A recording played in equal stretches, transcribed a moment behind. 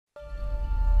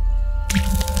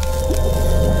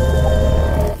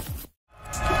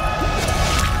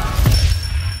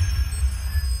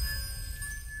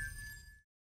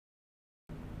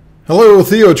Hello,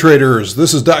 TheoTraders.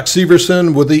 This is Doc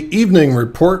Severson with the evening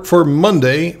report for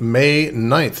Monday, May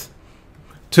 9th.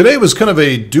 Today was kind of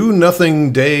a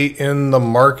do-nothing day in the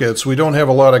markets. We don't have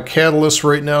a lot of catalysts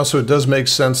right now, so it does make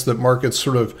sense that markets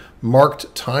sort of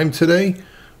marked time today.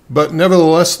 But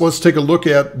nevertheless, let's take a look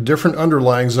at different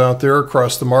underlyings out there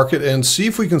across the market and see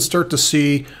if we can start to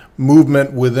see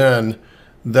movement within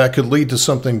that could lead to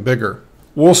something bigger.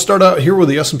 We'll start out here with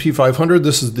the S&P 500.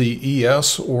 This is the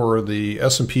ES, or the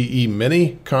S&P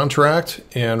E-mini contract.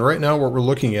 And right now what we're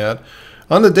looking at,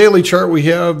 on the daily chart, we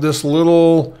have this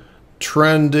little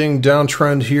trending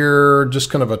downtrend here, just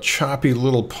kind of a choppy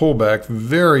little pullback.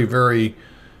 Very, very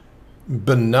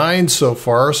benign so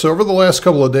far. So over the last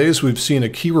couple of days, we've seen a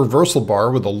key reversal bar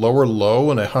with a lower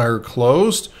low and a higher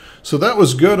closed. So that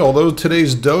was good, although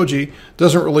today's doji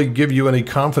doesn't really give you any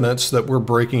confidence that we're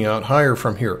breaking out higher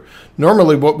from here.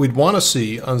 Normally what we'd want to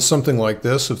see on something like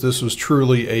this, if this was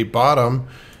truly a bottom,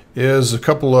 is a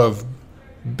couple of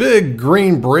big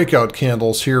green breakout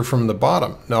candles here from the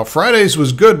bottom. Now Friday's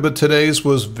was good, but today's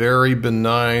was very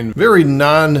benign, very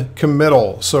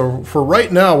non-committal. So for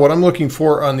right now, what I'm looking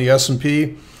for on the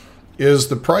S&P is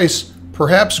the price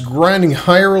perhaps grinding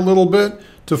higher a little bit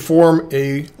to form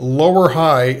a lower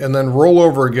high and then roll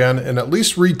over again and at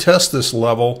least retest this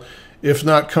level, if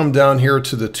not come down here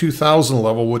to the 2000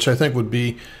 level, which I think would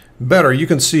be better. You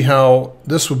can see how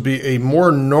this would be a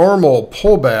more normal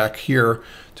pullback here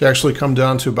to actually come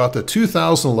down to about the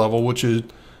 2000 level, which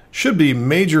should be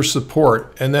major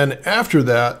support. And then after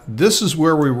that, this is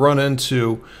where we run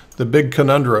into the big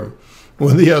conundrum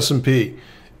with the S&P.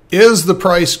 Is the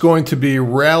price going to be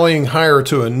rallying higher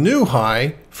to a new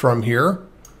high from here,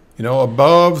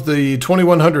 above the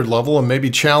 2100 level, and maybe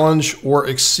challenge or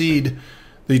exceed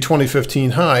the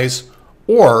 2015 highs?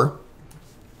 Or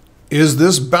is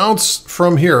this bounce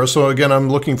from here? So again, I'm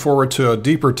looking forward to a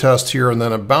deeper test here and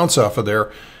then a bounce off of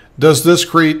there. Does this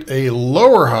create a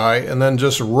lower high and then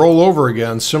just roll over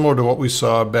again, similar to what we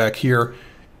saw back here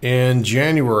in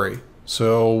January?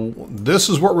 So this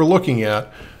is what we're looking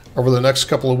at over the next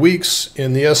couple of weeks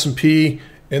in the S&P,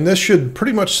 and this should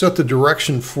pretty much set the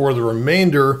direction for the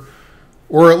remainder,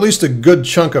 or at least a good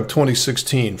chunk of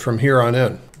 2016 from here on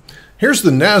in. Here's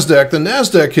the NASDAQ. The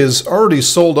NASDAQ has already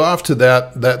sold off to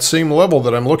that same level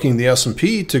that I'm looking the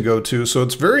S&P to go to, so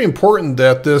it's very important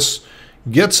that this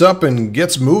gets up and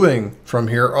gets moving from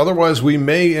here. Otherwise, we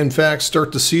may in fact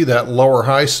start to see that lower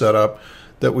high setup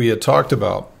that we had talked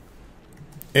about.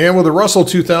 And with the Russell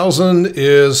 2000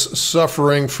 is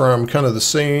suffering from kind of the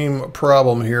same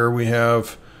problem here. We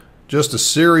have just a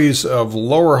series of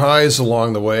lower highs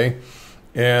along the way,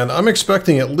 and I'm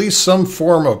expecting at least some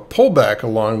form of pullback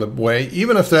along the way,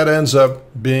 even if that ends up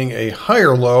being a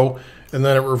higher low and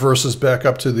then it reverses back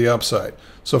up to the upside.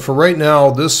 So for right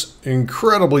now, this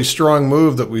incredibly strong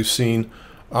move that we've seen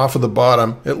off of the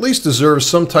bottom at least deserves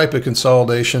some type of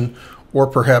consolidation or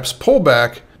perhaps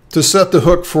pullback to set the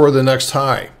hook for the next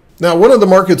high. Now, one of the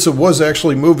markets that was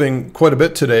actually moving quite a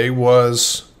bit today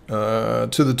was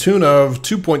to the tune of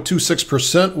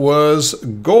 2.26% was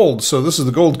gold. So this is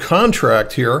the gold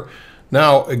contract here.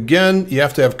 Now, again, you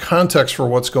have to have context for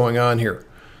what's going on here.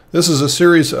 This is a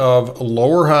series of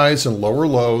lower highs and lower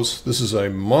lows. This is a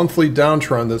monthly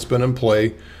downtrend that's been in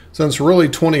play since really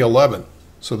 2011.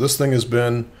 So this thing has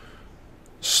been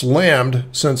slammed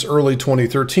since early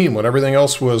 2013, when everything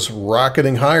else was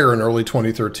rocketing higher in early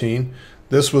 2013.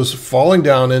 This was falling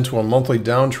down into a monthly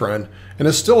downtrend, and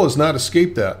it still has not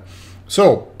escaped that.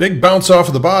 So big bounce off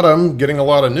of the bottom, getting a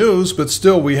lot of news, but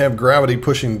still we have gravity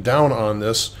pushing down on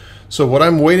this. So what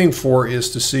I'm waiting for is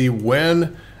to see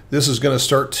when this is going to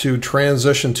start to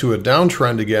transition to a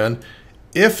downtrend again,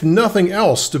 if nothing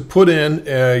else, to put in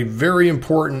a very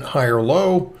important higher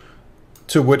low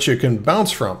to which it can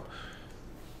bounce from.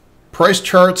 Price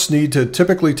charts need to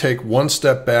typically take one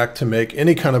step back to make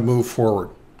any kind of move forward.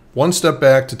 One step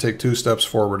back to take two steps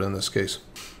forward in this case.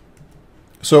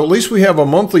 So at least we have a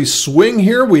monthly swing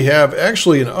here. We have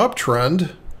actually an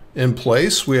uptrend in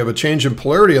place. We have a change in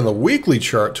polarity on the weekly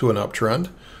chart to an uptrend.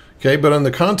 Okay, but in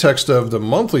the context of the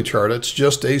monthly chart, it's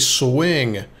just a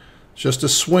swing. It's just a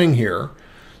swing here.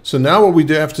 So now what we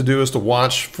have to do is to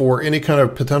watch for any kind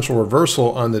of potential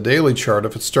reversal on the daily chart.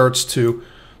 If it starts to,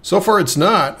 so far it's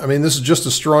not. I mean, this is just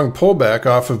a strong pullback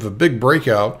off of a big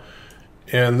breakout,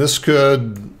 and this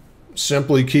could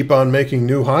simply keep on making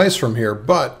new highs from here.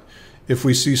 But if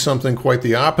we see something quite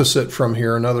the opposite from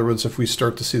here, in other words, if we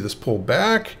start to see this pull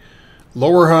back,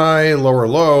 lower high, lower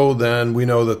low, then we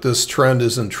know that this trend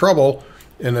is in trouble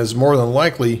and is more than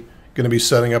likely going to be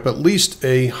setting up at least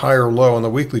a higher low on the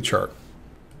weekly chart.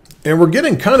 And we're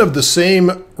getting kind of the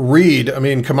same read. I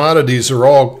mean, commodities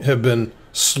have been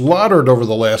slaughtered over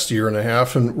the last year and a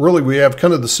half. And really, we have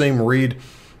kind of the same read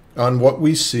on what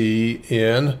we see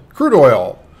in crude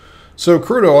oil. So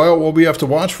crude oil, what we have to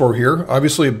watch for here,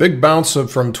 obviously a big bounce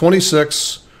from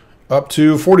 26 up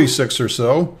to 46 or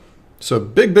so. So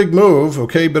big move,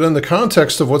 okay? But in the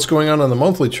context of what's going on the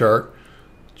monthly chart,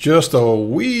 just a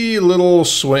wee little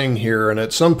swing here. And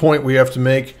at some point, we have to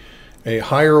make a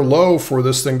higher low for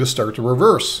this thing to start to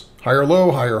reverse. Higher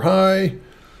low, higher high,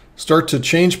 start to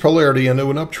change polarity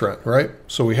into an uptrend, right?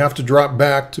 So we have to drop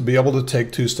back to be able to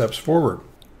take 2 steps forward.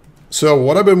 So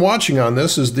what I've been watching on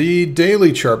this is the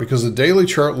daily chart, because the daily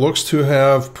chart looks to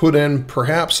have put in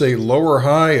perhaps a lower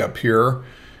high up here,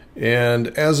 and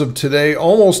as of today,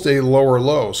 almost a lower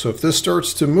low. So if this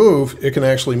starts to move, it can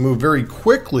actually move very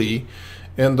quickly.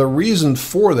 And the reason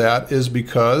for that is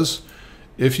because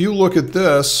if you look at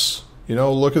this,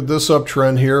 look at this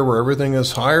uptrend here where everything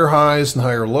is higher highs and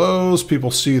higher lows.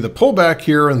 People see the pullback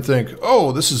here and think,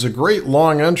 oh, this is a great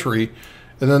long entry.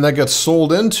 And then that gets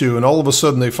sold into, and all of a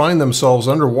sudden they find themselves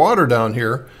underwater down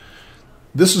here.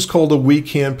 This is called a weak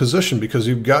hand position because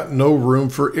you've got no room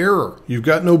for error. You've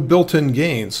got no built-in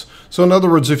gains. So in other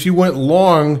words, if you went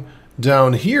long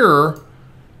down here,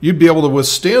 you'd be able to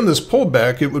withstand this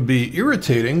pullback. It would be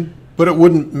irritating, but it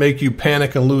wouldn't make you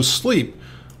panic and lose sleep.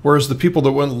 Whereas the people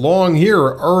that went long here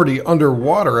are already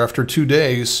underwater after 2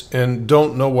 days and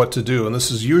don't know what to do. And this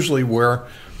is usually where,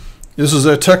 this is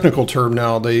a technical term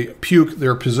now, they puke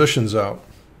their positions out.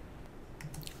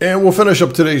 And we'll finish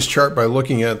up today's chart by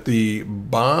looking at the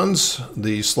bonds,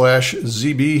 the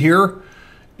 /ZB here.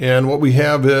 And what we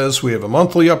have is we have a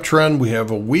monthly uptrend, we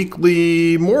have a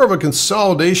weekly, more of a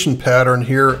consolidation pattern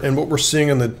here. And what we're seeing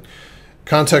in the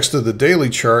context of the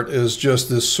daily chart is just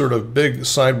this sort of big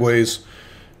sideways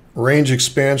range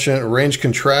expansion, range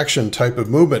contraction type of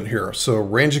movement here. So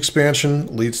range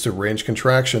expansion leads to range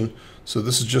contraction. So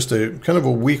this is just a kind of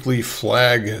a weekly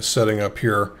flag setting up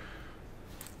here.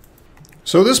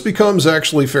 So this becomes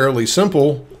actually fairly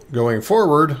simple going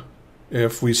forward.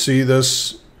 If we see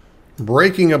this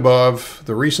breaking above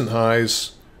the recent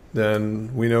highs,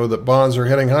 then we know that bonds are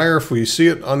heading higher. If we see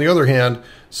it, on the other hand,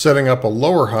 setting up a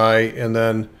lower high and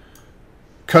then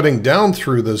cutting down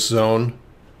through this zone,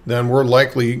 then we're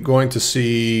likely going to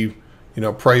see,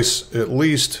 price at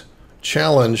least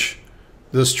challenge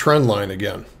this trend line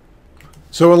again.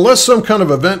 So unless some kind of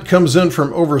event comes in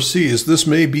from overseas, this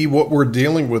may be what we're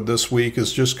dealing with this week,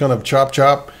 is just kind of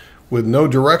chop with no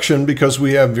direction because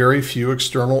we have very few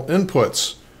external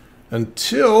inputs.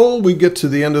 Until we get to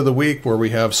the end of the week where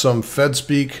we have some Fed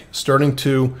speak starting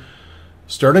to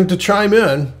chime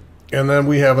in. And then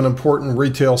we have an important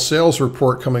retail sales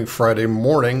report coming Friday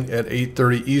morning at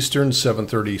 8:30 Eastern,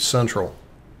 7:30 Central.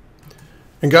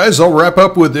 And guys, I'll wrap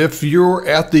up with, if you're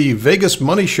at the Vegas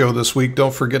Money Show this week,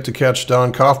 don't forget to catch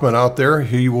Don Kaufman out there.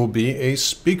 He will be a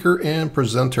speaker and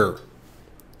presenter.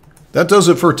 That does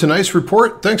it for tonight's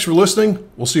report. Thanks for listening.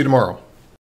 We'll see you tomorrow.